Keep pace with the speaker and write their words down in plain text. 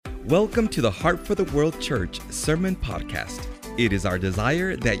Welcome to the Heart for the World Church Sermon Podcast. It is our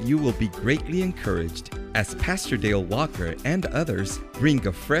desire that you will be greatly encouraged as Pastor Dale Walker and others bring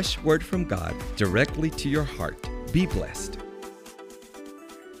a fresh word from God directly to your heart. Be blessed.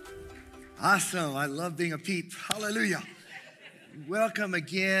 Awesome. I love being a peep. Hallelujah. Welcome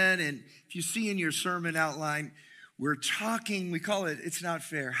again. And if you see in your sermon outline, we're talking, we call it, It's Not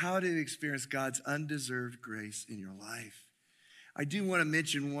Fair, how to experience God's undeserved grace in your life. I do want to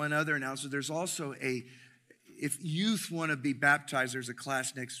mention one other announcement. There's also if youth want to be baptized, there's a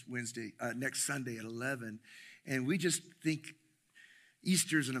class next Sunday at 11. And we just think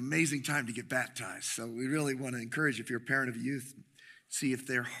Easter is an amazing time to get baptized. So we really want to encourage you, if you're a parent of youth, see if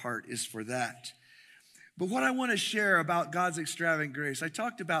their heart is for that. But what I want to share about God's extravagant grace, I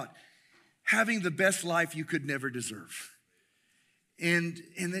talked about having the best life you could never deserve. And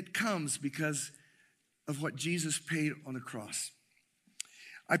it comes because of what Jesus paid on the cross.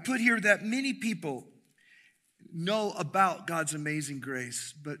 I put here that many people know about God's amazing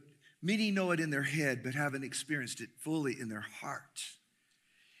grace, but many know it in their head, but haven't experienced it fully in their heart.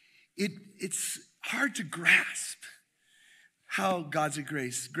 It's hard to grasp how God's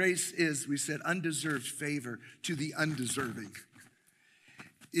grace. Grace is, we said, undeserved favor to the undeserving.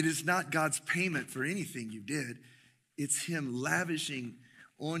 It is not God's payment for anything you did. It's Him lavishing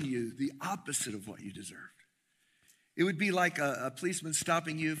on you the opposite of what you deserved. It would be like a policeman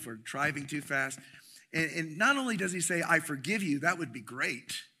stopping you for driving too fast. And not only does he say, I forgive you, that would be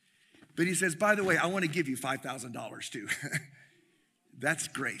great. But he says, by the way, I want to give you $5,000 too. That's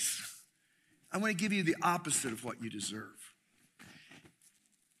grace. I want to give you the opposite of what you deserve.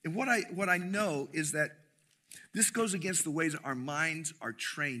 And what I know is that this goes against the ways our minds are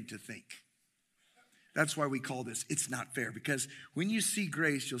trained to think. That's why we call this, It's Not Fair. Because when you see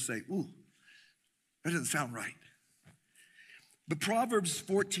grace, you'll say, ooh, that doesn't sound right. But Proverbs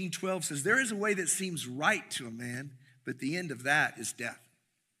 14:12 says, there is a way that seems right to a man, but the end of that is death.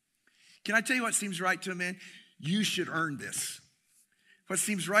 Can I tell you what seems right to a man? You should earn this. What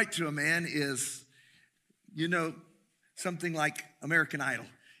seems right to a man is, something like American Idol.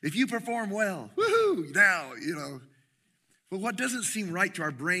 If you perform well, woohoo, now. But what doesn't seem right to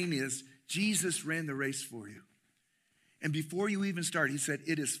our brain is Jesus ran the race for you. And before you even start, He said,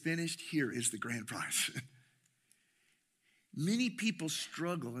 it is finished. Here is the grand prize. Many people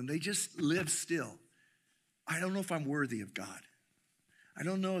struggle and they just live still. I don't know if I'm worthy of God. I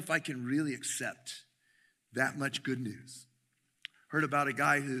don't know if I can really accept that much good news. Heard about a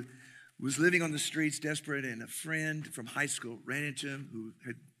guy who was living on the streets desperate, and a friend from high school ran into him who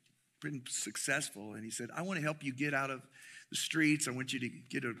had been successful. And he said, I want to help you get out of the streets. I want you to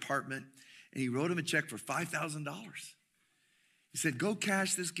get an apartment. And he wrote him a check for $5,000. He said, go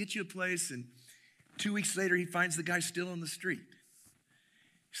cash this, get you a place. And 2 weeks later, he finds the guy still on the street.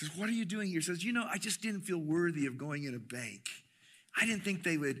 He says, what are you doing here? He says, I just didn't feel worthy of going in a bank. I didn't think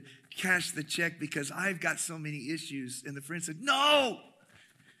they would cash the check because I've got so many issues. And the friend said, no,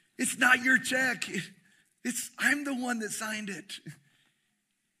 it's not your check. I'm the one that signed it.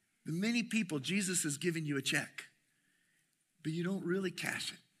 The many people, Jesus has given you a check, but you don't really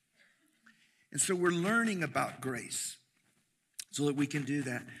cash it. And so we're learning about grace so that we can do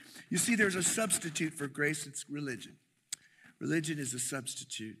that. You see, there's a substitute for grace. It's religion. Religion is a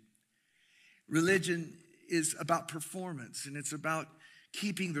substitute. Religion is about performance, and it's about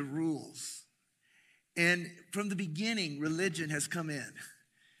keeping the rules. And from the beginning, religion has come in.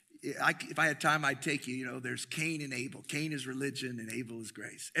 If I had time, I'd take you, there's Cain and Abel. Cain is religion and Abel is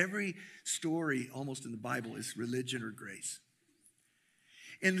grace. Every story almost in the Bible is religion or grace.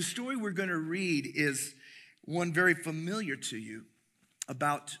 And the story we're going to read is one very familiar to you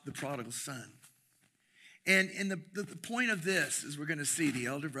about the prodigal son. And the point of this is we're going to see the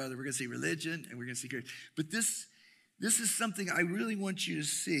elder brother, we're going to see religion, and we're going to see grace. But this is something I really want you to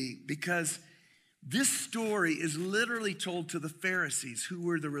see, because this story is literally told to the Pharisees, who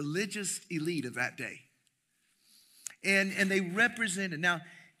were the religious elite of that day. And they represented. Now,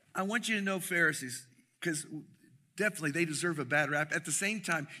 I want you to know Pharisees, because definitely they deserve a bad rap. At the same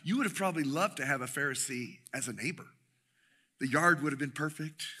time, you would have probably loved to have a Pharisee as a neighbor. The yard would have been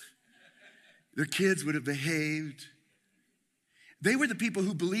perfect. Their kids would have behaved. They were the people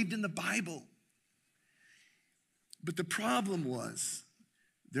who believed in the Bible. But the problem was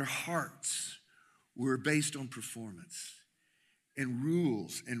their hearts were based on performance and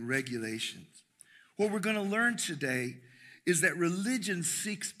rules and regulations. What we're going to learn today is that religion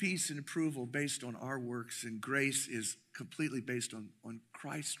seeks peace and approval based on our works, and grace is completely based on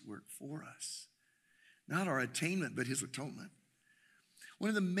Christ's work for us. Not our attainment, but His atonement. One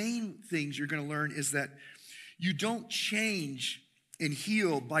of the main things you're going to learn is that you don't change and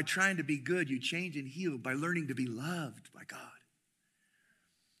heal by trying to be good. You change and heal by learning to be loved by God.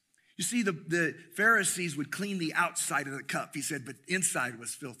 You see, the Pharisees would clean the outside of the cup, he said, but inside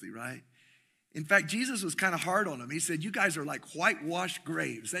was filthy, right? In fact, Jesus was kind of hard on them. He said, you guys are like whitewashed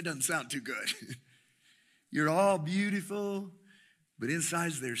graves. That doesn't sound too good. You're all beautiful, but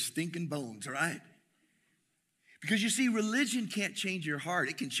inside there's stinking bones, right? Because you see, religion can't change your heart.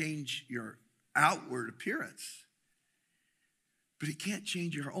 It can change your outward appearance, but it can't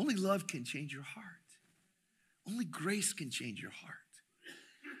change your heart. Only love can change your heart. Only grace can change your heart.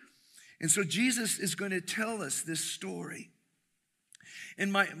 And so Jesus is going to tell us this story.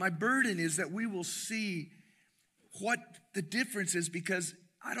 And my burden is that we will see what the difference is, because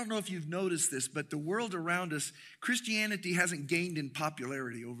I don't know if you've noticed this, but the world around us, Christianity hasn't gained in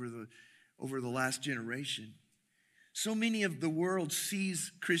popularity over the last generation. So many of the world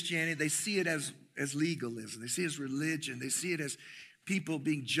sees Christianity, they see it as legalism, they see it as religion, they see it as people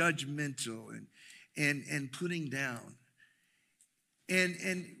being judgmental and putting down.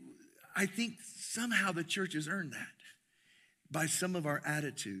 And I think somehow the church has earned that by some of our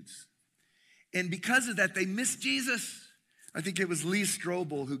attitudes. And because of that, they miss Jesus. I think it was Lee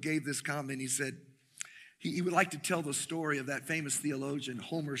Strobel who gave this comment. He said he would like to tell the story of that famous theologian,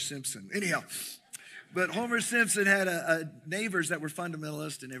 Homer Simpson. Anyhow, but Homer Simpson had neighbors that were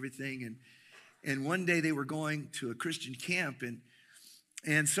fundamentalist and everything. And one day they were going to a Christian camp,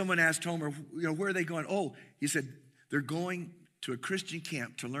 and someone asked Homer, where are they going? Oh, he said, they're going to a Christian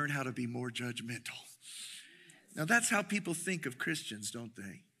camp to learn how to be more judgmental. Now that's how people think of Christians, don't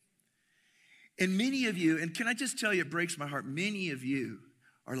they? And many of you, and can I just tell you, it breaks my heart, many of you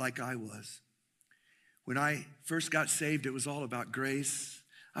are like I was. When I first got saved, it was all about grace.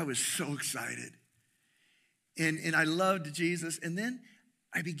 I was so excited. And I loved Jesus. And then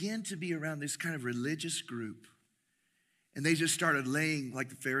I began to be around this kind of religious group. And they just started laying, like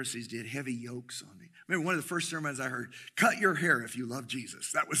the Pharisees did, heavy yokes on me. I remember one of the first sermons I heard, cut your hair if you love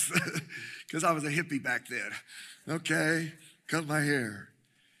Jesus. That was, because I was a hippie back then. Okay, cut my hair.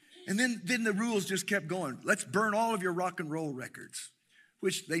 And then the rules just kept going. Let's burn all of your rock and roll records,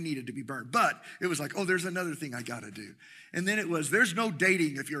 which they needed to be burned. But it was like, oh, there's another thing I got to do. And then it was, there's no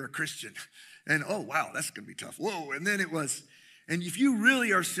dating if you're a Christian. And oh, wow, that's going to be tough. Whoa. And then it was, and if you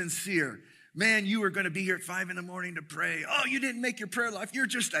really are sincere, man, you were going to be here at 5 a.m. to pray. Oh, you didn't make your prayer life. You're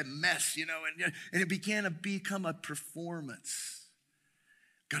just a mess, And it began to become a performance.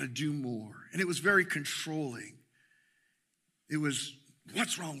 Got to do more. And it was very controlling. It was,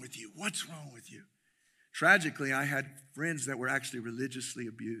 what's wrong with you? What's wrong with you? Tragically, I had friends that were actually religiously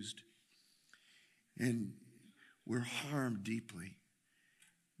abused and were harmed deeply.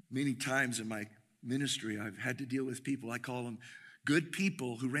 Many times in my ministry, I've had to deal with people, I call them good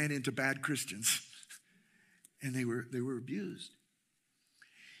people who ran into bad Christians, and they were abused.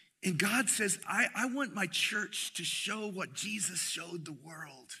 And God says, I want my church to show what Jesus showed the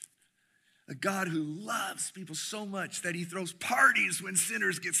world. A God who loves people so much that he throws parties when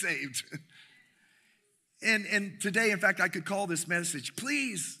sinners get saved. And today, in fact, I could call this message,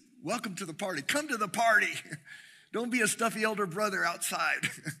 please, welcome to the party. Come to the party. Don't be a stuffy elder brother outside.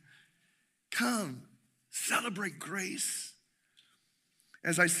 Come, celebrate grace.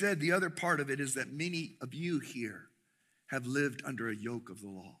 As I said, the other part of it is that many of you here have lived under a yoke of the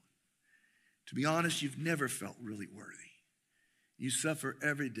law. To be honest, you've never felt really worthy. You suffer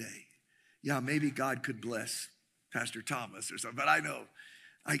every day. Yeah, maybe God could bless Pastor Thomas or something, but I know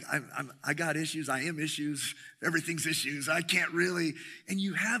I got issues. I am issues. Everything's issues. I can't really. And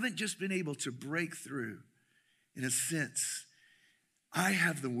you haven't just been able to break through in a sense. I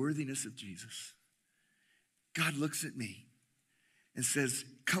have the worthiness of Jesus. God looks at me and says,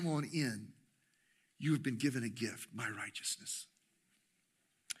 come on in. You have been given a gift, my righteousness.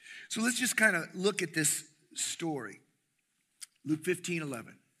 So let's just kind of look at this story. Luke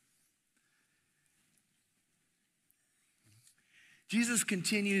 15:11. Jesus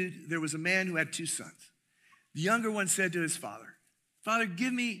continued, there was a man who had 2 sons. The younger one said to his father, Father,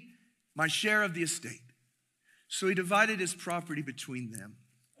 give me my share of the estate. So he divided his property between them.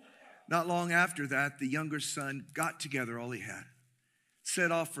 Not long after that, the younger son got together all he had,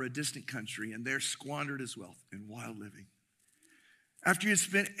 set off for a distant country, and there squandered his wealth in wild living. After he had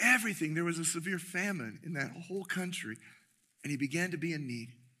spent everything, there was a severe famine in that whole country, and he began to be in need.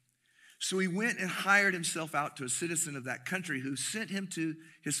 So he went and hired himself out to a citizen of that country who sent him to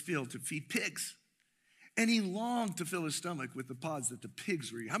his field to feed pigs. And he longed to fill his stomach with the pods that the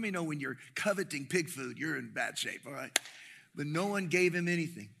pigs were eating. How many know when you're coveting pig food, you're in bad shape, all right? But no one gave him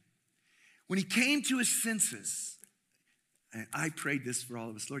anything. When he came to his senses, and I prayed this for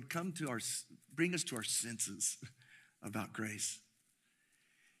all of us, Lord, bring us to our senses about grace.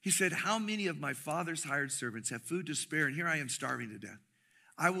 He said, how many of my father's hired servants have food to spare, and here I am starving to death?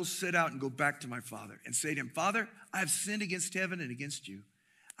 I will set out and go back to my father and say to him, Father, I have sinned against heaven and against you.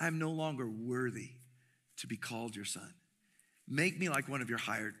 I am no longer worthy to be called your son. Make me like one of your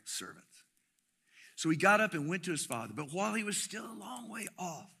hired servants. So he got up and went to his father. But while he was still a long way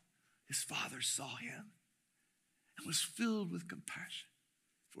off, his father saw him and was filled with compassion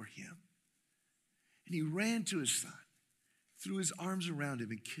for him. And he ran to his son, threw his arms around him,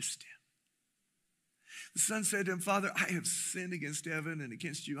 and kissed him. The son said to him, Father, I have sinned against heaven and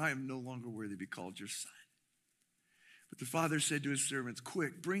against you. I am no longer worthy to be called your son. But the father said to his servants,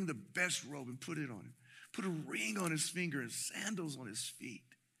 quick, bring the best robe and put it on him. Put a ring on his finger and sandals on his feet.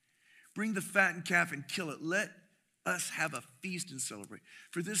 Bring the fattened calf and kill it. Let us have a feast and celebrate.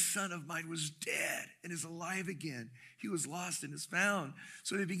 For this son of mine was dead and is alive again. He was lost and is found.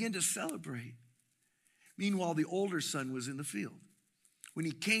 So they began to celebrate. Meanwhile, the older son was in the field. When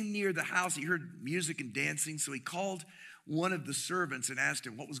he came near the house, he heard music and dancing. So he called one of the servants and asked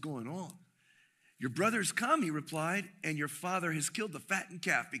him what was going on. Your brother's come, he replied, and your father has killed the fattened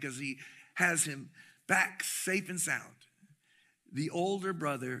calf because he has him back safe and sound. The older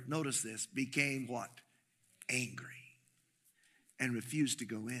brother, notice this, became what? Angry and refused to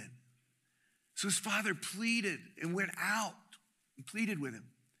go in. So his father pleaded and went out and pleaded with him.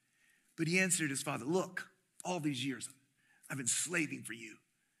 But he answered his father, look, all these years I've been slaving for you.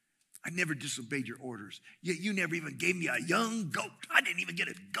 I never disobeyed your orders, yet you never even gave me a young goat. I didn't even get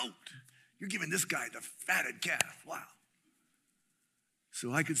a goat. You're giving this guy the fatted calf. Wow.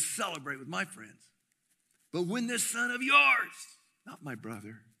 So I could celebrate with my friends. But when this son of yours, not my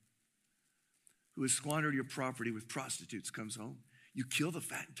brother, who has squandered your property with prostitutes comes home, you kill the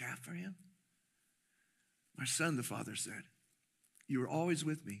fattened calf for him? My son, the father said, you are always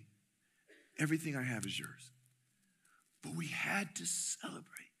with me. Everything I have is yours. But we had to celebrate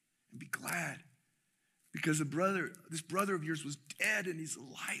and be glad because this brother of yours was dead and he's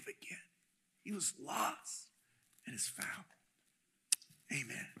alive again. He was lost and is found.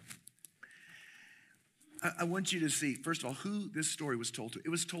 Amen. I want you to see, first of all, who this story was told to. It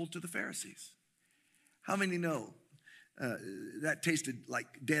was told to the Pharisees. How many know that tasted like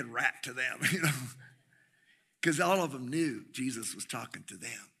dead rat to them, Because all of them knew Jesus was talking to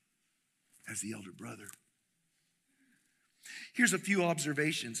them as the elder brother. Here's a few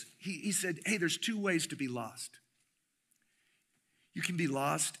observations. He said, hey, there's two ways to be lost. You can be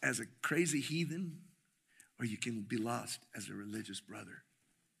lost as a crazy heathen, or you can be lost as a religious brother.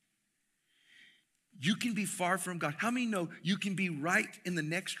 You can be far from God. How many know you can be right in the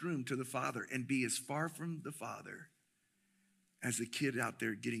next room to the Father and be as far from the Father as a kid out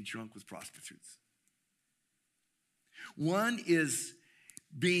there getting drunk with prostitutes? One is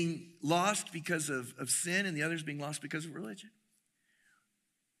being lost because of sin, and the other is being lost because of religion.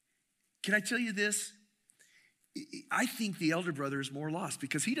 Can I tell you this? I think the elder brother is more lost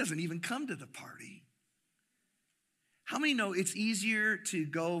because he doesn't even come to the party. How many know it's easier to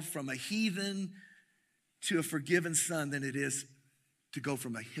go from a heathen to a forgiven son than it is to go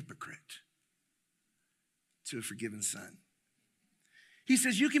from a hypocrite to a forgiven son? He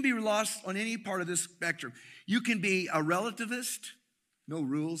says you can be lost on any part of this spectrum. You can be a relativist, no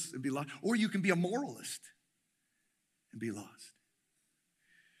rules, and be lost, or you can be a moralist and be lost.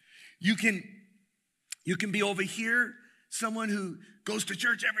 You can be over here, someone who goes to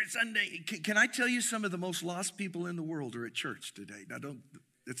church every Sunday. Can I tell you some of the most lost people in the world are at church today? Now,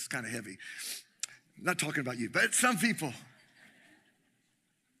 it's kind of heavy. I'm not talking about you, but some people.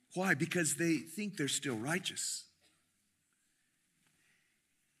 Why? Because they think they're still righteous.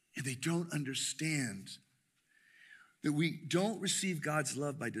 And they don't understand that we don't receive God's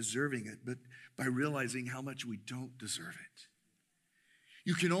love by deserving it, but by realizing how much we don't deserve it.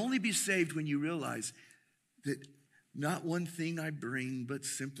 You can only be saved when you realize that not one thing I bring, but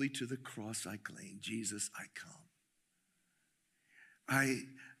simply to the cross I cling. Jesus, I come.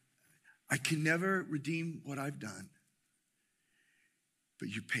 I can never redeem what I've done, but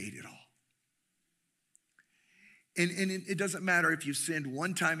you paid it all. And it doesn't matter if you've sinned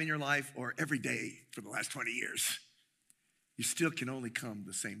one time in your life or every day for the last 20 years. You still can only come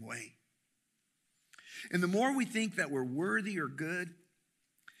the same way. And the more we think that we're worthy or good,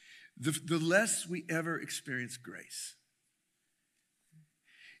 the less we ever experience grace.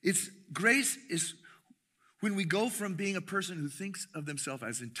 Grace is when we go from being a person who thinks of themselves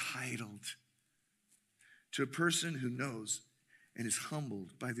as entitled to a person who knows and is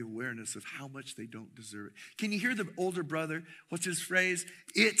humbled by the awareness of how much they don't deserve it. Can you hear the older brother? What's his phrase?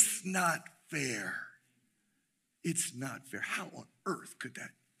 It's not fair. It's not fair. How on earth could that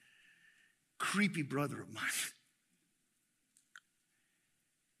creepy brother of mine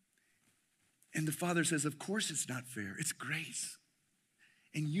And the father says, of course it's not fair. It's grace.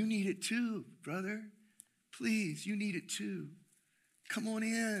 And you need it too, brother. Please, you need it too. Come on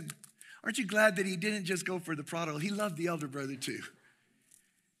in. Aren't you glad that he didn't just go for the prodigal? He loved the elder brother too.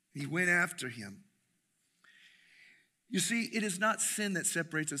 He went after him. You see, it is not sin that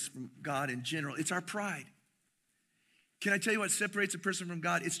separates us from God in general. It's our pride. Can I tell you what separates a person from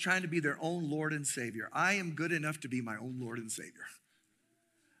God? It's trying to be their own Lord and Savior. I am good enough to be my own Lord and Savior.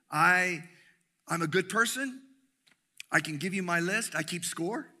 I'm a good person. I can give you my list. I keep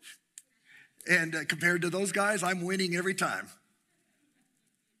score. And compared to those guys, I'm winning every time.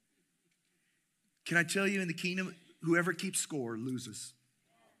 Can I tell you, in the kingdom, whoever keeps score loses.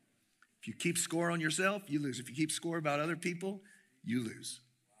 If you keep score on yourself, you lose. If you keep score about other people, you lose.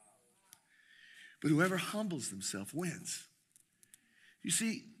 But whoever humbles themselves wins. You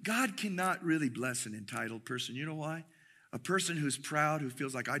see, God cannot really bless an entitled person. You know why? A person who's proud, who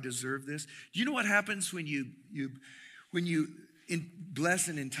feels like I deserve this. Do you know what happens when you bless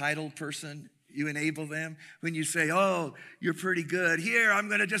an entitled person? You enable them. When you say, oh, you're pretty good. Here, I'm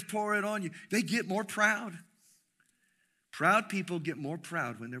going to just pour it on you. They get more proud. Proud people get more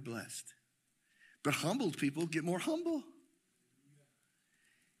proud when they're blessed. But humbled people get more humble.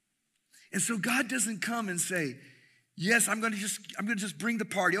 And so God doesn't come and say, yes, I'm going to just bring the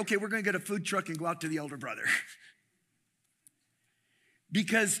party. Okay, we're going to get a food truck and go out to the elder brother.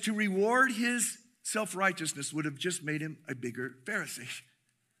 Because to reward his self-righteousness would have just made him a bigger Pharisee.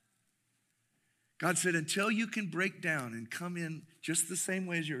 God said, until you can break down and come in just the same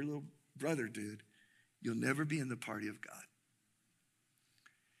way as your little brother did, you'll never be in the party of God.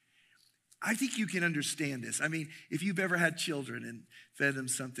 I think you can understand this. I mean, if you've ever had children and fed them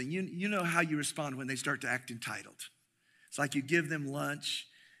something, you know how you respond when they start to act entitled. It's like you give them lunch,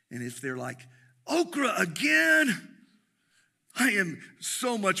 and if they're like, okra again? I am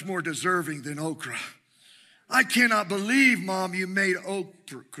so much more deserving than okra. I cannot believe, Mom, you made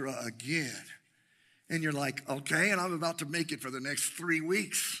okra again. And you're like, okay, and I'm about to make it for the next 3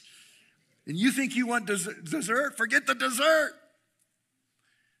 weeks. And you think you want dessert? Forget the dessert.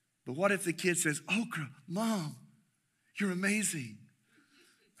 But what if the kid says, okra, Mom, you're amazing.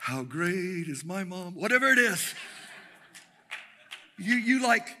 How great is my mom? Whatever it is. You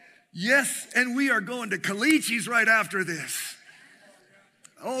like, yes, and we are going to Calichi's right after this.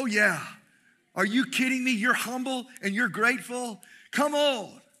 Oh, yeah. Are you kidding me? You're humble and you're grateful? Come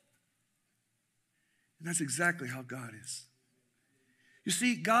on. And that's exactly how God is. You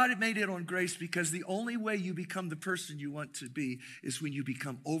see, God made it on grace because the only way you become the person you want to be is when you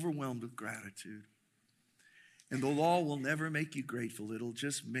become overwhelmed with gratitude. And the law will never make you grateful. It'll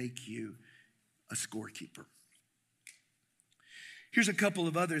just make you a scorekeeper. Here's a couple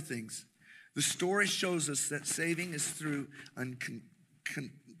of other things. The story shows us that saving is through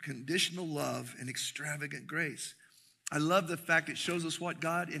unconditional love and extravagant grace. I love the fact it shows us what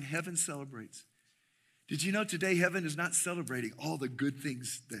God in heaven celebrates. Did you know today heaven is not celebrating all the good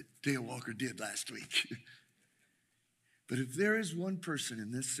things that Dale Walker did last week? But if there is one person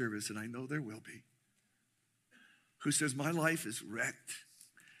in this service, and I know there will be, who says, my life is wrecked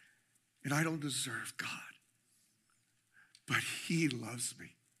and I don't deserve God, but he loves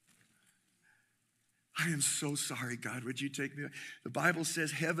me. I am so sorry, God, would you take me? The Bible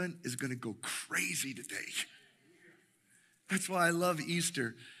says heaven is going to go crazy today. That's why I love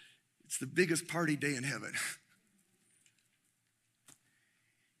Easter. It's the biggest party day in heaven.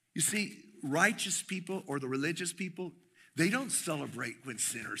 You see, righteous people or the religious people, they don't celebrate when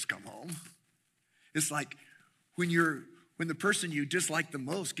sinners come home. It's like when the person you dislike the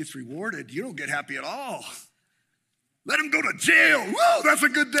most gets rewarded, you don't get happy at all. Let him go to jail. Whoa, that's a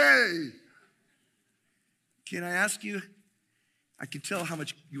good day. Can I ask you, I can tell how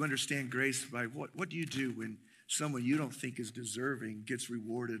much you understand grace by what do you do when someone you don't think is deserving gets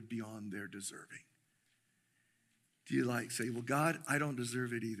rewarded beyond their deserving? Do you say, well, God, I don't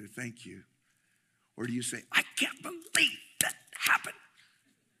deserve it either, thank you? Or do you say, I can't believe that happened?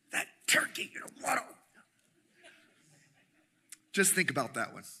 That turkey, what? Just think about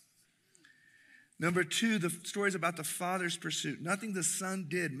that one. Number 2, the story's about the Father's pursuit. Nothing the sons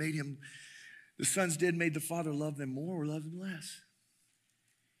did made the Father love them more or love them less.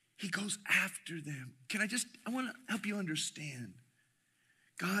 He goes after them. I want to help you understand.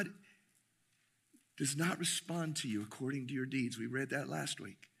 God does not respond to you according to your deeds. We read that last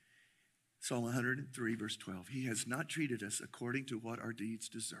week. Psalm 103, verse 12. He has not treated us according to what our deeds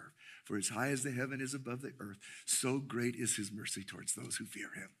deserve. For as high as the heaven is above the earth, so great is his mercy towards those who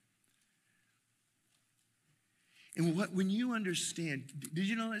fear him. And when you understand, did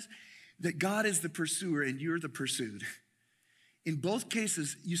you know this? That God is the pursuer and you're the pursued. In both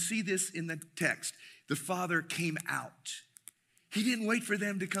cases, you see this in the text. The Father came out. He didn't wait for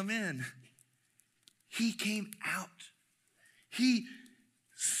them to come in. He came out. He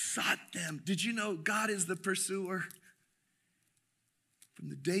sought them. Did you know God is the pursuer? From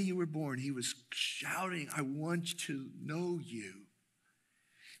the day you were born, he was shouting, I want to know you.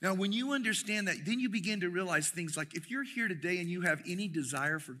 Now, when you understand that, then you begin to realize things like if you're here today and you have any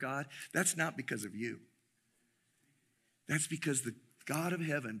desire for God, that's not because of you. That's because the God of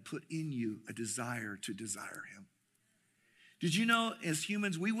heaven put in you a desire to desire him. Did you know as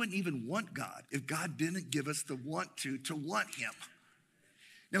humans, we wouldn't even want God if God didn't give us the want to want him.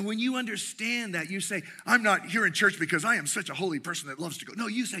 Now, when you understand that, you say, I'm not here in church because I am such a holy person that loves to go. No,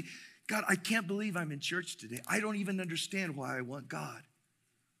 you say, God, I can't believe I'm in church today. I don't even understand why I want God.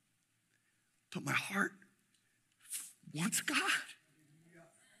 But my heart wants God.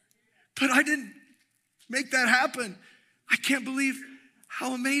 But I didn't make that happen. I can't believe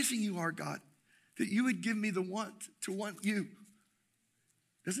how amazing you are, God, that you would give me the want to want you.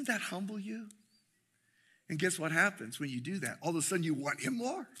 Doesn't that humble you? And guess what happens when you do that? All of a sudden you want him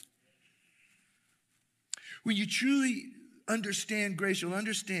more. When you truly understand grace, you'll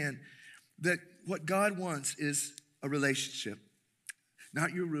understand that what God wants is a relationship,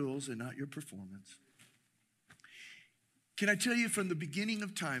 not your rules and not your performance. Can I tell you from the beginning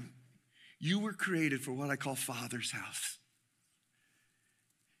of time, you were created for what I call Father's house.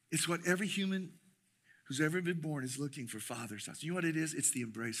 It's what every human who's ever been born is looking for, Father's house. You know what it is? It's the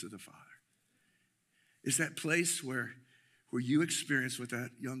embrace of the Father. It's that place where you experience what that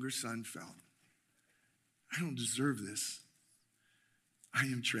younger son felt. I don't deserve this. I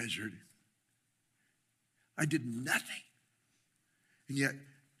am treasured. I did nothing. And yet,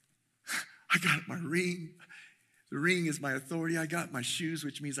 I got my ring. The ring is my authority. I got my shoes,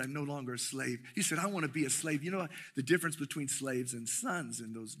 which means I'm no longer a slave. He said, I want to be a slave. You know the difference between slaves and sons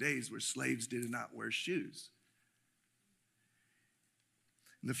in those days where slaves did not wear shoes.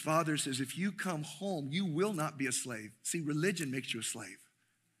 And the Father says, if you come home, you will not be a slave. See, religion makes you a slave.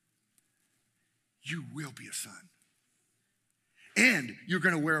 You will be a son. And you're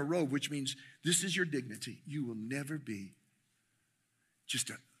going to wear a robe, which means this is your dignity. You will never be just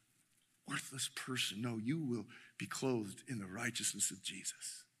a worthless person. No, you will be clothed in the righteousness of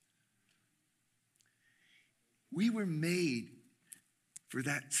Jesus. We were made for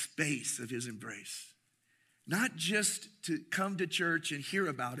that space of his embrace. Not just to come to church and hear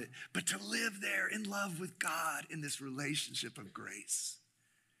about it, but to live there in love with God in this relationship of grace.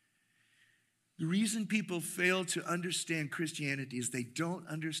 The reason people fail to understand Christianity is they don't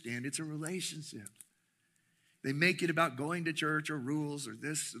understand it's a relationship. They make it about going to church or rules or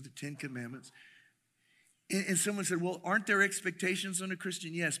this or the 10 Commandments. And someone said, well, aren't there expectations on a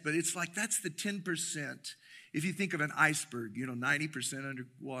Christian? Yes, but it's like that's the 10%. If you think of an iceberg, 90%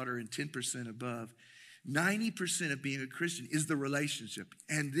 underwater and 10% above. 90% of being a Christian is the relationship.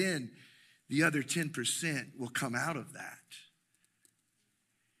 And then the other 10% will come out of that.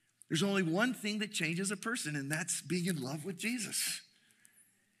 There's only one thing that changes a person, and that's being in love with Jesus.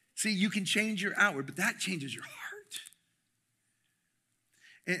 See, you can change your outward, but that changes your heart.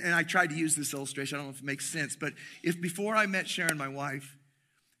 And I tried to use this illustration. I don't know if it makes sense, but if before I met Sharon, my wife,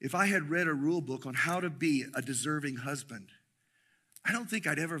 if I had read a rule book on how to be a deserving husband, I don't think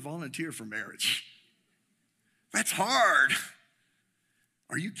I'd ever volunteer for marriage. That's hard.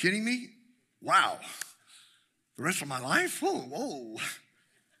 Are you kidding me? Wow. The rest of my life? Whoa.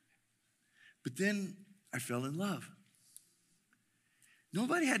 But then I fell in love.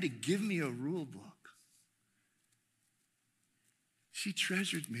 Nobody had to give me a rule book. She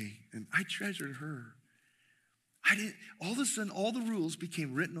treasured me, and I treasured her. All of a sudden, all the rules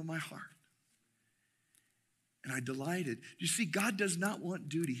became written on my heart. And I delighted. You see, God does not want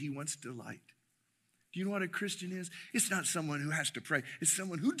duty. He wants delight. Do you know what a Christian is? It's not someone who has to pray. It's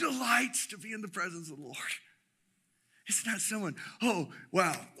someone who delights to be in the presence of the Lord. It's not someone, oh,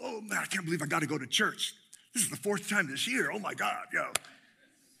 wow, oh, man, I can't believe I got to go to church. This is the 4th time this year. Oh, my God,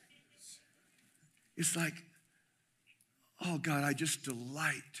 It's like, oh, God, I just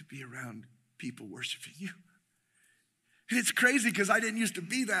delight to be around people worshiping you. And it's crazy because I didn't used to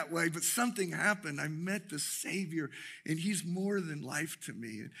be that way, but something happened. I met the Savior, and he's more than life to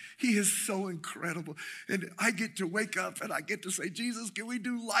me. And he is so incredible. And I get to wake up, and I get to say, Jesus, can we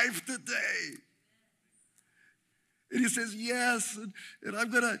do life today? And he says, yes, and I'm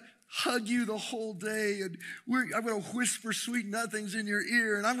going to hug you the whole day, and I'm going to whisper sweet nothings in your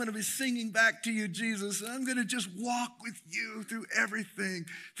ear, and I'm going to be singing back to you, Jesus, and I'm going to just walk with you through everything.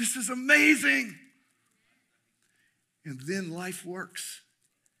 This is amazing. And then life works.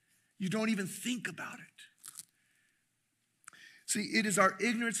 You don't even think about it. See, it is our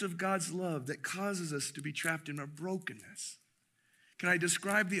ignorance of God's love that causes us to be trapped in our brokenness. Can I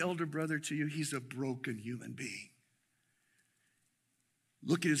describe the elder brother to you? He's a broken human being.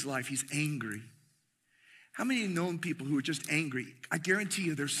 Look at his life. He's angry. How many have known people who are just angry? I guarantee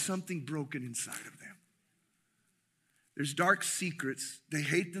you there's something broken inside of them. There's dark secrets. They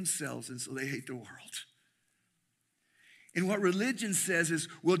hate themselves, and so they hate the world. And what religion says is,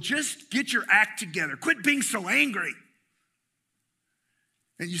 well, just get your act together. Quit being so angry.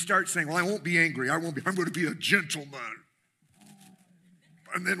 And you start saying, well, I won't be angry. I'm going to be a gentleman.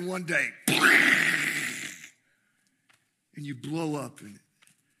 And then one day, and you blow up.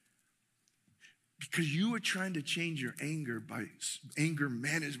 Because you are trying to change your anger by anger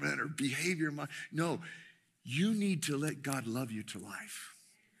management or behavior. No, you need to let God love you to life.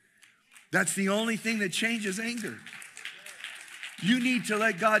 That's the only thing that changes anger. You need to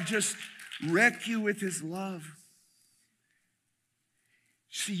let God just wreck you with his love.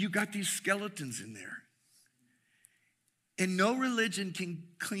 See, you got these skeletons in there. And no religion can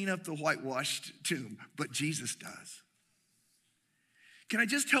clean up the whitewashed tomb, but Jesus does. Can I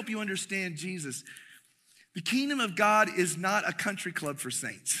just help you understand Jesus? The kingdom of God is not a country club for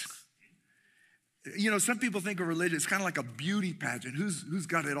saints. You know, some people think of religion, it's kind of like a beauty pageant. Who's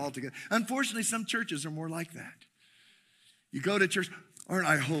got it all together? Unfortunately, some churches are more like that. You go to church, aren't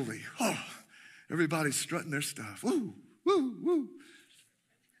I holy? Oh, everybody's strutting their stuff. Woo, woo, woo.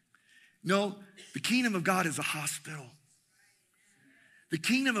 No, the kingdom of God is a hospital. The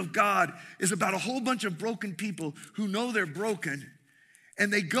kingdom of God is about a whole bunch of broken people who know they're broken,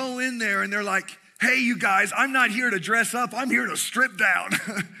 and they go in there and they're like, hey, you guys, I'm not here to dress up. I'm here to strip down.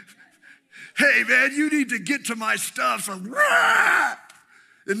 Hey, man, you need to get to my stuff. So, rah!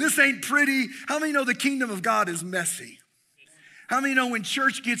 And this ain't pretty. How many know the kingdom of God is messy? How many know when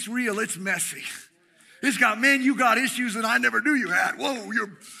church gets real, it's messy? It's got, man, you got issues that I never knew you had.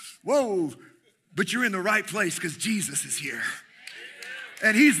 Whoa. But you're in the right place because Jesus is here.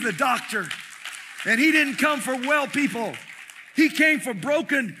 And he's the doctor. And he didn't come for well people. He came for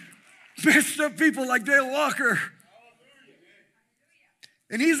broken, messed up people like Dale Walker.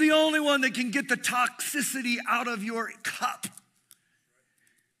 And he's the only one that can get the toxicity out of your cup.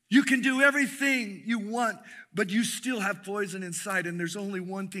 You can do everything you want, but you still have poison inside. And there's only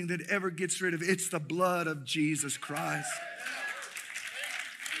one thing that ever gets rid of it. It's the blood of Jesus Christ.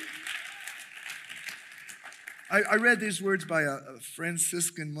 I read these words by a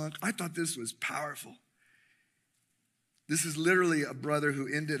Franciscan monk. I thought this was powerful. This is literally a brother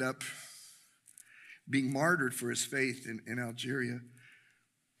who ended up being martyred for his faith in Algeria.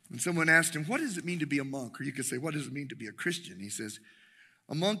 And someone asked him, what does it mean to be a monk? Or you could say, what does it mean to be a Christian? He says,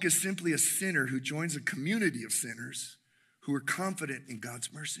 a monk is simply a sinner who joins a community of sinners who are confident in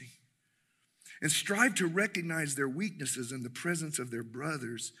God's mercy and strive to recognize their weaknesses in the presence of their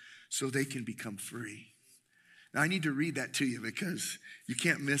brothers so they can become free. Now, I need to read that to you because you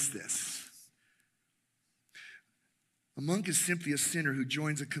can't miss this. A monk is simply a sinner who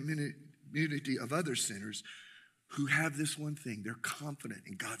joins a community of other sinners who have this one thing. They're confident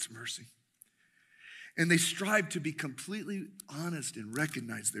in God's mercy. And they strive to be completely honest and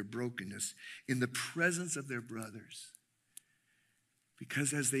recognize their brokenness in the presence of their brothers.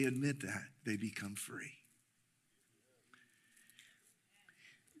 Because as they admit that, they become free.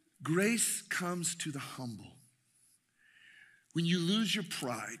 Grace comes to the humble. When you lose your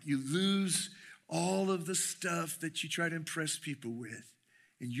pride, you lose all of the stuff that you try to impress people with,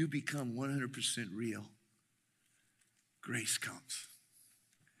 and you become 100% real. Grace comes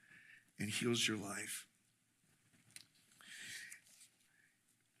and heals your life.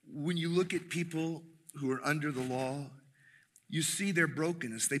 When you look at people who are under the law, you see their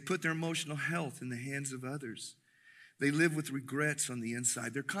brokenness. They put their emotional health in the hands of others. They live with regrets on the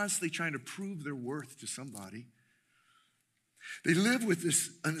inside. They're constantly trying to prove their worth to somebody. They live with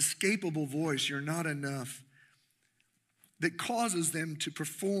this unescapable voice, you're not enough, that causes them to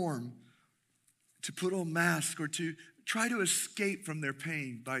perform, to put on masks, or to try to escape from their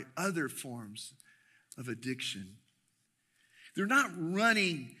pain by other forms of addiction. They're not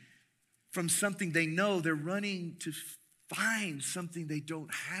running from something they know. They're running to find something they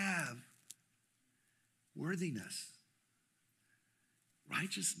don't have. Worthiness,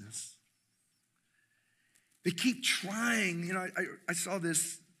 righteousness. They keep trying. You know, I saw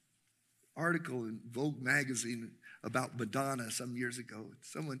this article in Vogue magazine about Madonna some years ago.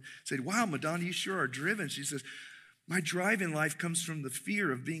 Someone said, wow, Madonna, you sure are driven. She says, my drive in life comes from the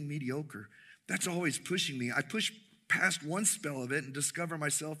fear of being mediocre. That's always pushing me. I push past one spell of it and discover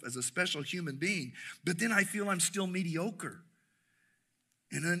myself as a special human being. But then I feel I'm still mediocre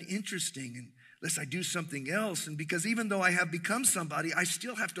and uninteresting and lest I do something else. And because even though I have become somebody, I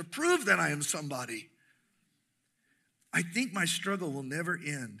still have to prove that I am somebody. I think my struggle will never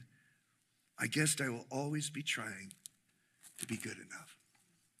end. I guess I will always be trying to be good enough.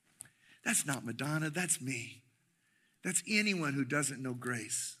 That's not Madonna, that's me. That's anyone who doesn't know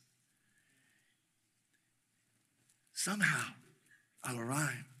grace. Somehow, I'll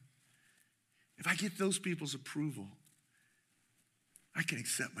arrive. If I get those people's approval, I can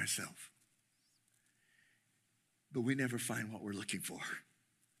accept myself. But we never find what we're looking for.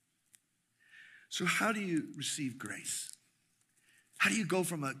 So how do you receive grace? How do you go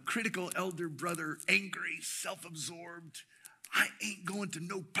from a critical elder brother, angry, self-absorbed, I ain't going to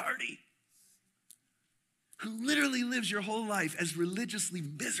no party, who literally lives your whole life as religiously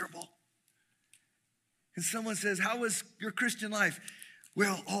miserable? And someone says, how was your Christian life?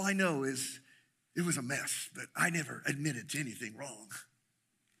 Well, all I know is it was a mess, but I never admitted to anything wrong.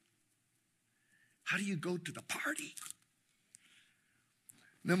 How do you go to the party?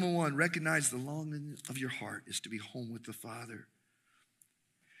 Number one, recognize the longing of your heart is to be home with the Father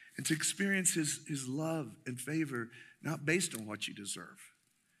and to experience his love and favor, not based on what you deserve,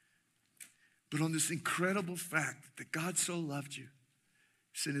 but on this incredible fact that God so loved you,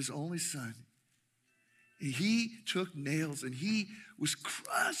 sent his only son, and he took nails and he was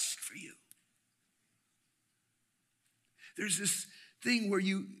crushed for you. There's this thing where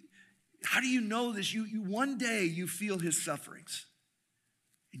how do you know this? You one day you feel his sufferings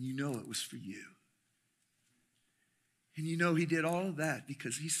and you know it was for you. And you know he did all of that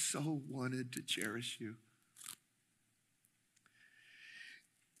because he so wanted to cherish you.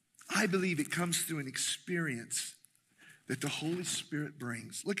 I believe it comes through an experience that the Holy Spirit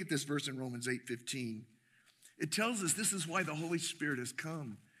brings. Look at this verse in Romans 8:15. It tells us this is why the Holy Spirit has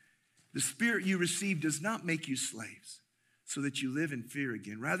come. The Spirit you received does not make you slaves so that you live in fear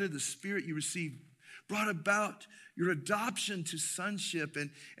again. Rather, the Spirit you received brought about your adoption to sonship.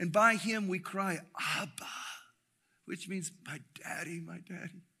 And by him we cry, Abba, which means my daddy, my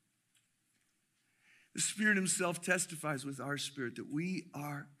daddy. The Spirit himself testifies with our spirit that we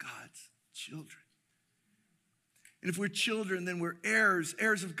are God's children. And if we're children, then we're heirs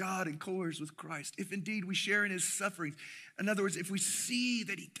of God and co-heirs with Christ. If indeed we share in his sufferings. In other words, if we see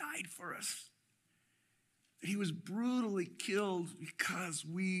that he died for us, that he was brutally killed because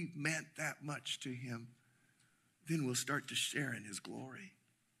we meant that much to him, then we'll start to share in his glory.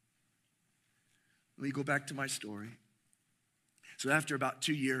 Let me go back to my story. So after about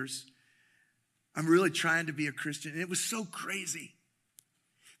 2 years, I'm really trying to be a Christian. And it was so crazy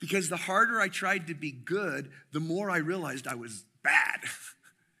because the harder I tried to be good, the more I realized I was bad.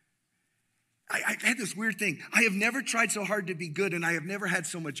 I had this weird thing. I have never tried so hard to be good, and I have never had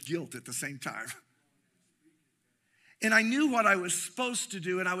so much guilt at the same time. And I knew what I was supposed to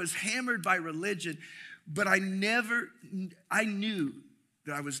do, and I was hammered by religion, but I knew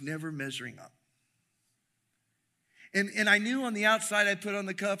that I was never measuring up. And I knew on the outside, I put on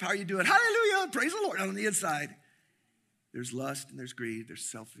the cup, how are you doing? Hallelujah, praise the Lord. And on the inside, there's lust and there's greed, there's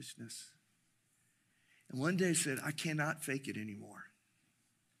selfishness. And one day I said, I cannot fake it anymore.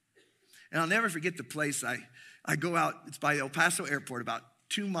 And I'll never forget the place I go out, it's by El Paso Airport, about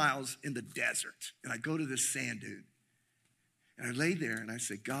 2 miles in the desert. And I go to this sand dune. And I lay there and I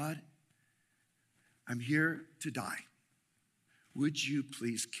said, God, I'm here to die. Would you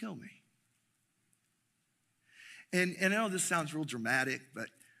please kill me? And I know this sounds real dramatic, but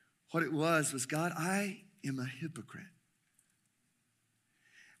what it was, God, I am a hypocrite.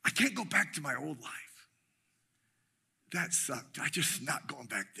 I can't go back to my old life. That sucked. I just not going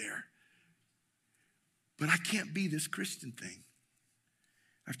back there. But I can't be this Christian thing.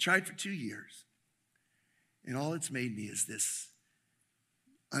 I've tried for 2 years. And all it's made me is this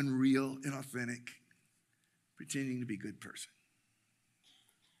unreal, inauthentic, pretending to be a good person.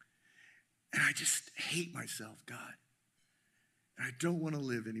 And I just hate myself, God. And I don't want to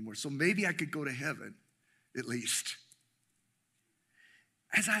live anymore. So maybe I could go to heaven, at least.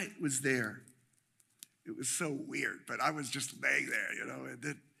 As I was there, it was so weird, but I was just laying there, and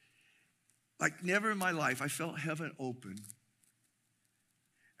then, like never in my life, I felt heaven open.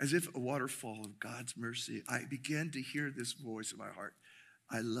 As if a waterfall of God's mercy, I began to hear this voice in my heart.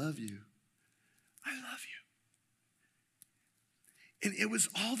 I love you. I love you. And it was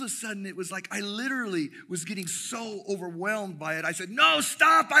all of a sudden, it was like I literally was getting so overwhelmed by it. I said, no,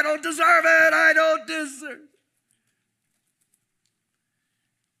 stop, I don't deserve it. I don't deserve it.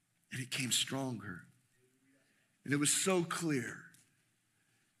 And it came stronger. And it was so clear.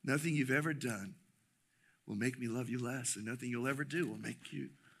 Nothing you've ever done will make me love you less. And nothing you'll ever do will make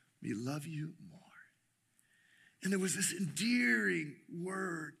me love you more. And there was this endearing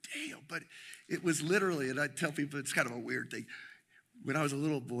word, Dale, but it was literally, and I tell people it's kind of a weird thing. When I was a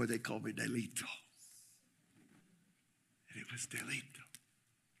little boy, they called me Delito. And it was Delito.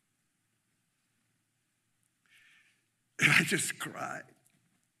 And I just cried.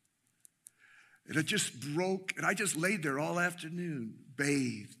 And it just broke, and I just laid there all afternoon,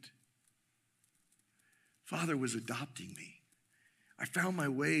 bathed. Father was adopting me. I found my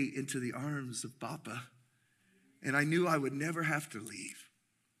way into the arms of Papa, and I knew I would never have to leave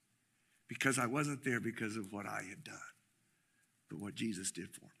because I wasn't there because of what I had done, but what Jesus did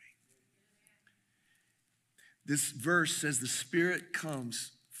for me. This verse says the Spirit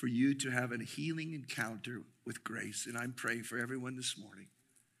comes for you to have a healing encounter with grace, and I'm praying for everyone this morning.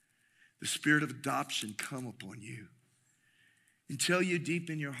 The Spirit of adoption come upon you and tell you deep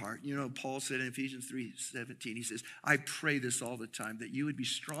in your heart. You know, Paul said in Ephesians 3:17, he says, I pray this all the time, that you would be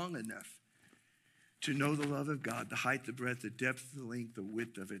strong enough to know the love of God, the height, the breadth, the depth, the length, the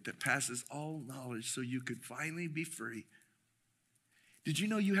width of it, that passes all knowledge, so you could finally be free. Did you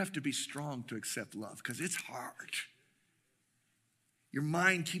know you have to be strong to accept love? Because it's hard. Your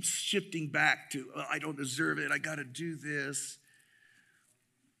mind keeps shifting back to, oh, I don't deserve it, I got to do this.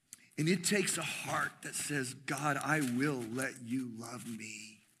 And it takes a heart that says, God, I will let you love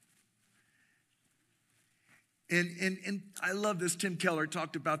me. And I love this. Tim Keller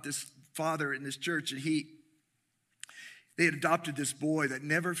talked about this father in this church, and they had adopted this boy that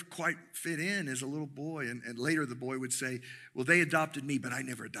never quite fit in as a little boy. And later the boy would say, well, they adopted me, but I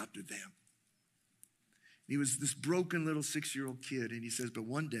never adopted them. He was this broken little 6-year-old kid, and he says, but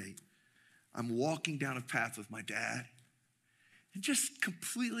one day I'm walking down a path with my dad, and just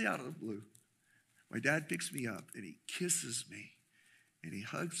completely out of the blue, my dad picks me up and he kisses me and he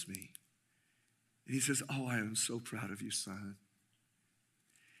hugs me. And he says, oh, I am so proud of you, son.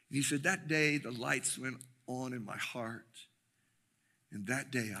 And he said, that day the lights went on in my heart. And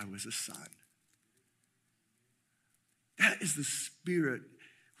that day I was a son. That is the Spirit.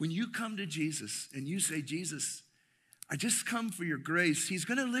 When you come to Jesus and you say, Jesus, I just come for your grace, he's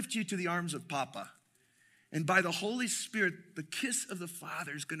going to lift you to the arms of Papa. And by the Holy Spirit, the kiss of the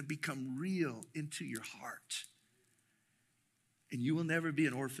Father is going to become real into your heart. And you will never be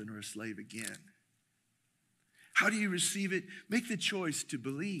an orphan or a slave again. How do you receive it? Make the choice to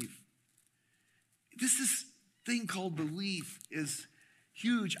believe. This thing called belief is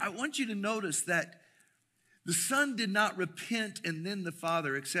huge. I want you to notice that the son did not repent and then the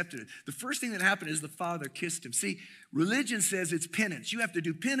father accepted it. The first thing that happened is the father kissed him. See, religion says it's penance. You have to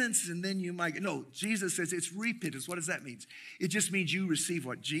do penance and then you might. No, Jesus says it's repentance. What does that mean? It just means you receive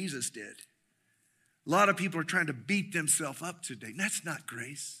what Jesus did. A lot of people are trying to beat themselves up today. That's not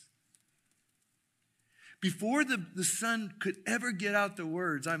grace. Before the son could ever get out the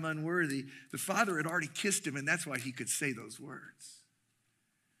words, I'm unworthy, the father had already kissed him, and that's why he could say those words.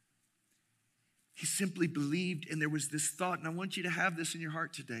 He simply believed, and there was this thought, and I want you to have this in your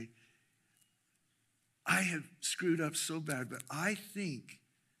heart today. I have screwed up so bad, but I think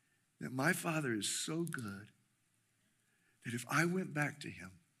that my Father is so good that if I went back to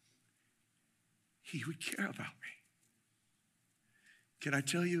him, he would care about me. Can I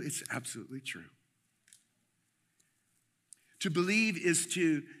tell you, it's absolutely true. To believe is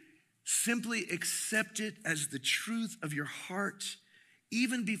to simply accept it as the truth of your heart,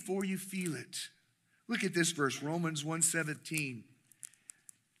 even before you feel it. Look at this verse, Romans 1:17.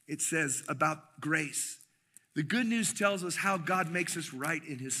 It says about grace. The good news tells us how God makes us right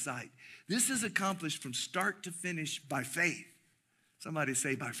in his sight. This is accomplished from start to finish by faith. Somebody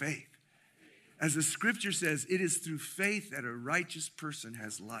say by faith. As the scripture says, it is through faith that a righteous person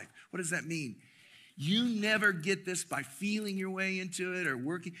has life. What does that mean? You never get this by feeling your way into it or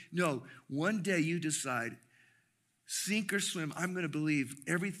working. No, one day you decide, sink or swim, I'm going to believe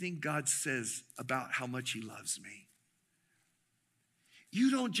everything God says about how much he loves me.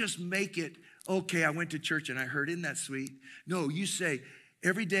 You don't just make it, okay, I went to church and I heard, isn't that sweet? No, you say,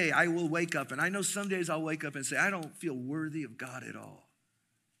 every day I will wake up, and I know some days I'll wake up and say, I don't feel worthy of God at all.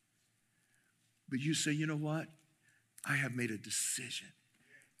 But you say, you know what? I have made a decision,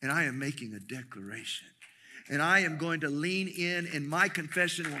 and I am making a declaration, and I am going to lean in, and my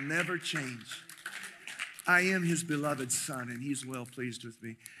confession will never change. I am his beloved son, and he's well pleased with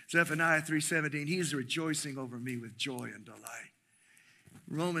me. Zephaniah 3:17, he's rejoicing over me with joy and delight.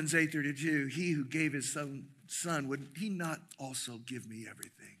 Romans 8:32, he who gave his son, would he not also give me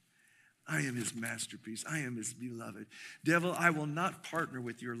everything? I am his masterpiece. I am his beloved. Devil, I will not partner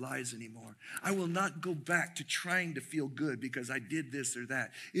with your lies anymore. I will not go back to trying to feel good because I did this or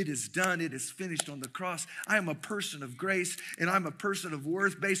that. It is done. It is finished on the cross. I am a person of grace, and I'm a person of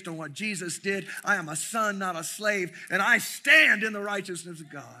worth based on what Jesus did. I am a son, not a slave, and I stand in the righteousness of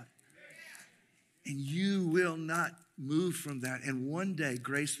God. And you will not move from that. And one day,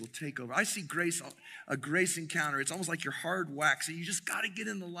 grace will take over. I see grace, a grace encounter. It's almost like you're hard waxing. You just got to get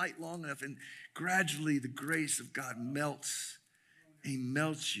in the light long enough. And gradually, the grace of God melts. He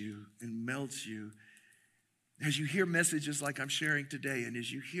melts you and melts you. As you hear messages like I'm sharing today, and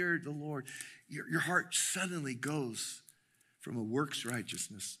as you hear the Lord, your heart suddenly goes from a works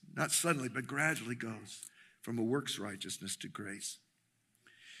righteousness. Not suddenly, but gradually goes from a works righteousness to grace.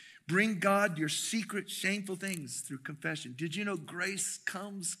 Bring God your secret, shameful things through confession. Did you know grace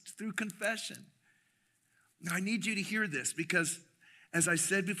comes through confession? Now, I need you to hear this because, as I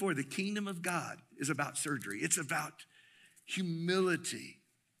said before, the kingdom of God is about surgery. It's about humility.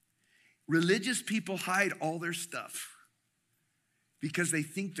 Religious people hide all their stuff because they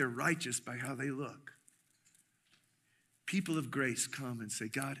think they're righteous by how they look. People of grace come and say,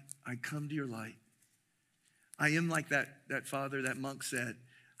 God, I come to your light. I am like that father, that monk said,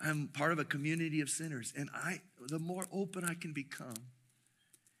 I'm part of a community of sinners, and the more open I can become.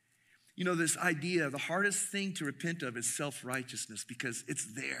 You know, this idea, the hardest thing to repent of is self-righteousness because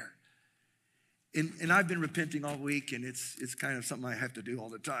it's there. And I've been repenting all week, and it's kind of something I have to do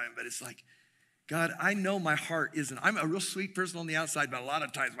all the time, but it's like, God, I know my heart isn't. I'm a real sweet person on the outside, but a lot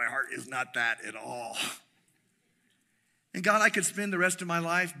of times my heart is not that at all. And God, I could spend the rest of my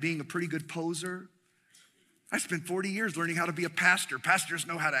life being a pretty good poser. I spent 40 years learning how to be a pastor. Pastors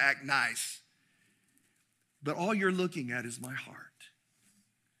know how to act nice. But all you're looking at is my heart.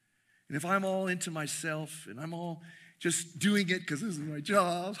 And if I'm all into myself and I'm all just doing it because this is my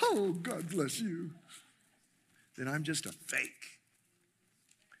job, oh, God bless you, then I'm just a fake.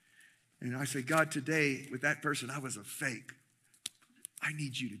 And I say, God, today with that person, I was a fake. I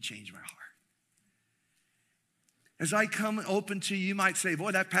need you to change my heart. As I come open to you, you might say,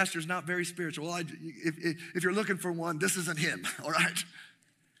 boy, that pastor's not very spiritual. Well, if you're looking for one, this isn't him, all right?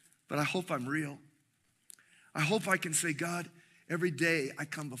 But I hope I'm real. I hope I can say, God, every day I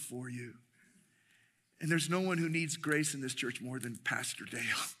come before you. And there's no one who needs grace in this church more than Pastor Dale.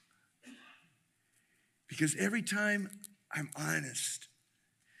 Because every time I'm honest,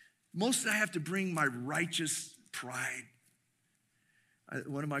 most I have to bring my righteous pride.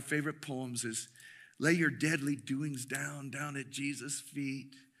 One of my favorite poems is, lay your deadly doings down at Jesus'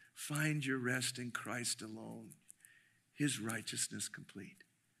 feet. Find your rest in Christ alone, his righteousness complete.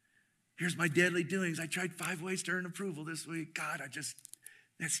 Here's my deadly doings. I tried 5 ways to earn approval this week. God,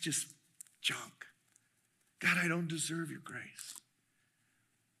 that's just junk. God, I don't deserve your grace.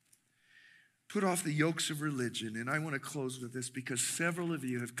 Put off the yokes of religion. And I want to close with this because several of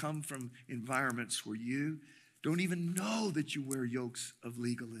you have come from environments where you don't even know that you wear yokes of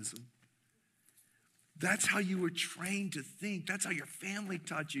legalism. That's how you were trained to think. That's how your family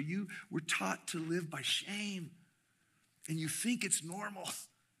taught you. You were taught to live by shame. And you think it's normal.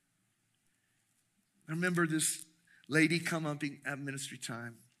 I remember this lady come up at ministry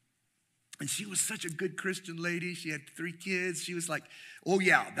time. And she was such a good Christian lady. She had 3 kids. She was like, oh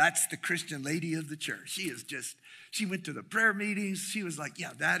yeah, that's the Christian lady of the church. She went to the prayer meetings. She was like,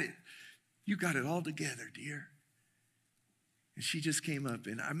 yeah, you got it all together, dear. And she just came up,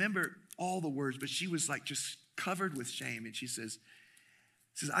 and I remember all the words, but she was like just covered with shame. And she says,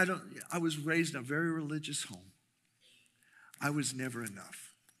 I was raised in a very religious home. I was never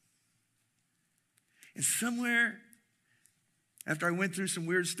enough. And somewhere after I went through some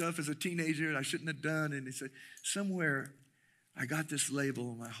weird stuff as a teenager that I shouldn't have done, and he said, somewhere I got this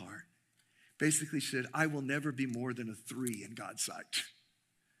label in my heart. Basically said, I will never be more than a 3 in God's sight.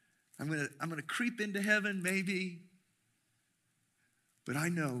 I'm gonna creep into heaven maybe, but I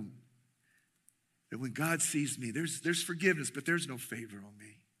know that when God sees me, there's forgiveness, but there's no favor on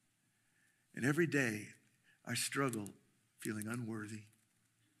me. And every day I struggle feeling unworthy.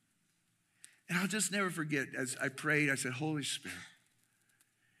 And I'll just never forget, as I prayed, I said, Holy Spirit,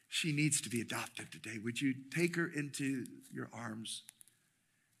 she needs to be adopted today. Would you take her into your arms,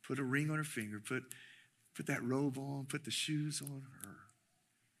 put a ring on her finger, put that robe on, put the shoes on her.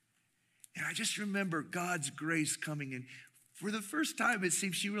 And I just remember God's grace coming in. For the first time, it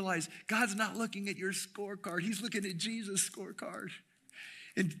seems she realized God's not looking at your scorecard. He's looking at Jesus' scorecard.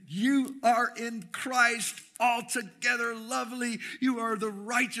 And you are in Christ altogether lovely. You are the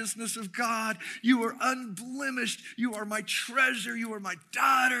righteousness of God. You are unblemished. You are my treasure. You are my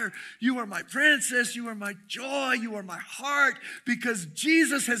daughter. You are my princess. You are my joy. You are my heart, because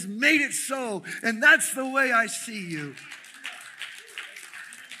Jesus has made it so. And that's the way I see you.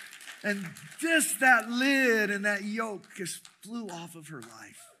 And that lid and that yoke just flew off of her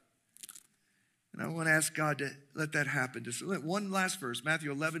life. And I want to ask God to let that happen. Just one last verse,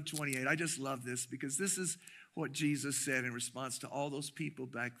 Matthew 11:28. I just love this because this is what Jesus said in response to all those people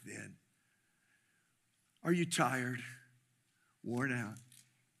back then. Are you tired, worn out,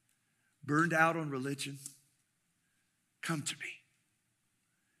 burned out on religion? Come to me.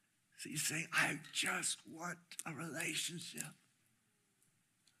 So you say, I just want a relationship.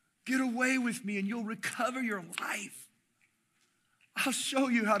 Get away with me and you'll recover your life. I'll show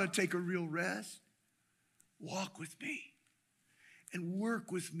you how to take a real rest. Walk with me and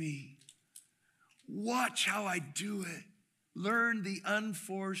work with me. Watch how I do it. Learn the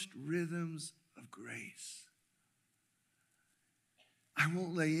unforced rhythms of grace. I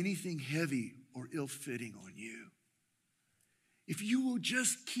won't lay anything heavy or ill-fitting on you. If you will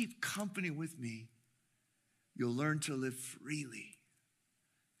just keep company with me, you'll learn to live freely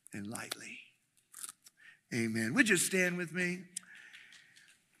and lightly. Amen. Would you stand with me?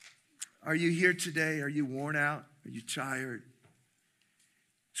 Are you here today? Are you worn out? Are you tired?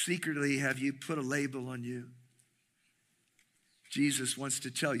 Secretly, have you put a label on you? Jesus wants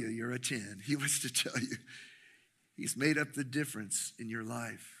to tell you you're a 10. He wants to tell you he's made up the difference in your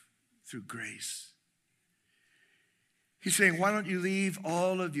life through grace. He's saying, why don't you leave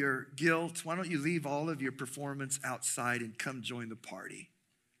all of your guilt? Why don't you leave all of your performance outside and come join the party?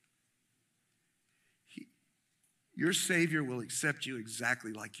 Your Savior will accept you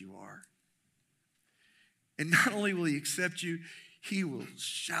exactly like you are. And not only will he accept you, he will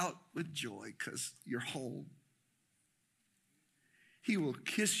shout with joy because you're home. He will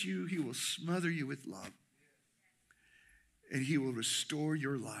kiss you. He will smother you with love. And he will restore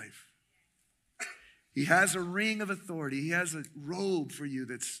your life. He has a ring of authority. He has a robe for you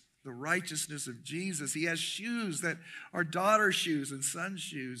that's the righteousness of Jesus. He has shoes that are daughter shoes and son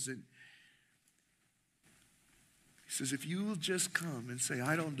shoes. And he says, if you will just come and say,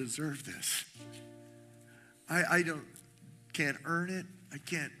 I don't deserve this. I can't earn it. I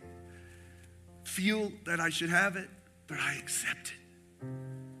can't feel that I should have it, but I accept it.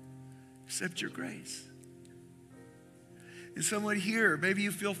 Accept your grace. And someone here, maybe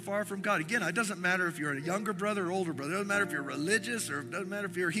you feel far from God. Again, it doesn't matter if you're a younger brother or older brother. It doesn't matter if you're religious or it doesn't matter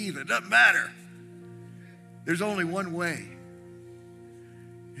if you're a heathen. It doesn't matter. There's only one way.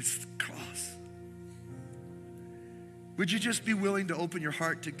 It's the cross. Would you just be willing to open your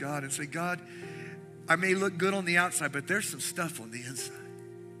heart to God and say, God, I may look good on the outside, but there's some stuff on the inside.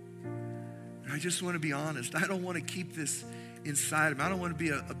 And I just want to be honest. I don't want to keep this inside of me. I don't want to be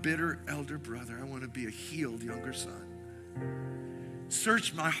a bitter elder brother. I want to be a healed younger son.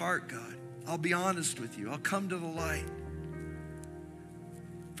 Search my heart, God. I'll be honest with you. I'll come to the light.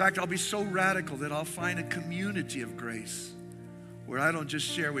 In fact, I'll be so radical that I'll find a community of grace where I don't just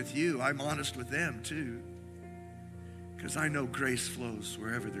share with you. I'm honest with them too. Because I know grace flows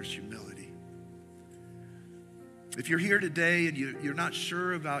wherever there's humility. If you're here today and you're not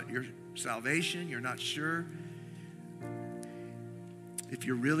sure about your salvation, you're not sure if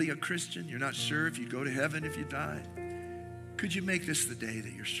you're really a Christian, you're not sure if you go to heaven if you die, could you make this the day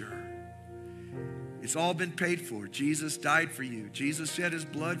that you're sure? It's all been paid for. Jesus died for you. Jesus shed his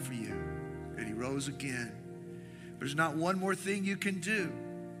blood for you, and he rose again. There's not one more thing you can do.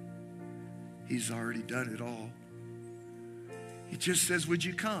 He's already done it all. He just says, would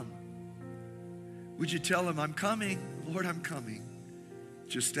you come? Would you tell him, I'm coming, Lord, I'm coming,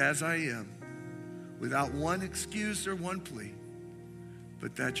 just as I am, without one excuse or one plea,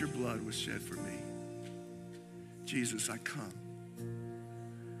 but that your blood was shed for me. Jesus, I come.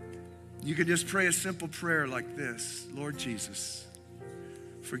 You can just pray a simple prayer like this. Lord Jesus,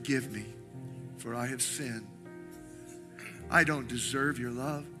 forgive me, for I have sinned. I don't deserve your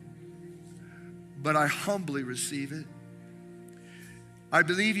love, but I humbly receive it. I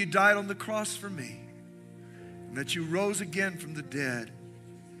believe you died on the cross for me, and that you rose again from the dead.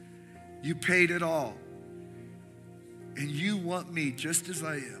 You paid it all. And you want me, just as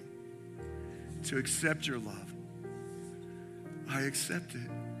I am, to accept your love. I accept it.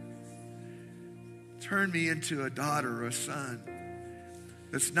 Turn me into a daughter or a son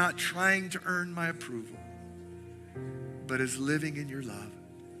that's not trying to earn my approval, but is living in your love.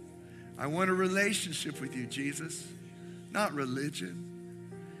 I want a relationship with you, Jesus, not religion.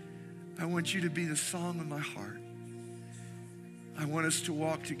 I want you to be the song of my heart. I want us to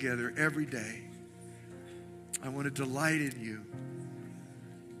walk together every day. I want to delight in you.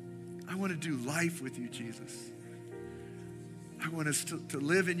 I want to do life with you, Jesus. I want us to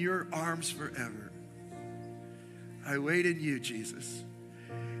live in your arms forever. I wait in you, Jesus,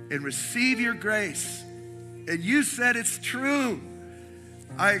 and receive your grace. And you said it's true.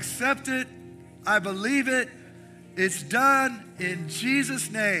 I accept it. I believe it. It's done in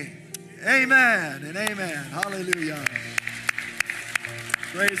Jesus' name. Amen and amen. Hallelujah.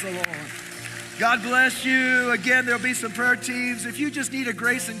 Praise the Lord. God bless you. Again, there'll be some prayer teams. If you just need a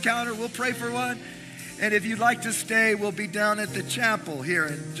grace encounter, we'll pray for one. And if you'd like to stay, we'll be down at the chapel here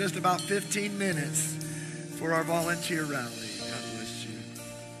in just about 15 minutes for our volunteer rally. God bless you.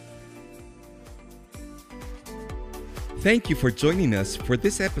 Thank you for joining us for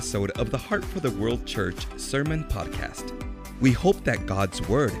this episode of the Heart for the World Church Sermon Podcast. We hope that God's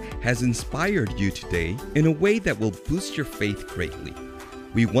Word has inspired you today in a way that will boost your faith greatly.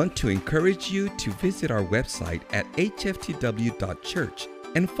 We want to encourage you to visit our website at hftw.church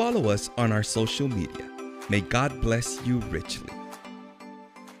and follow us on our social media. May God bless you richly.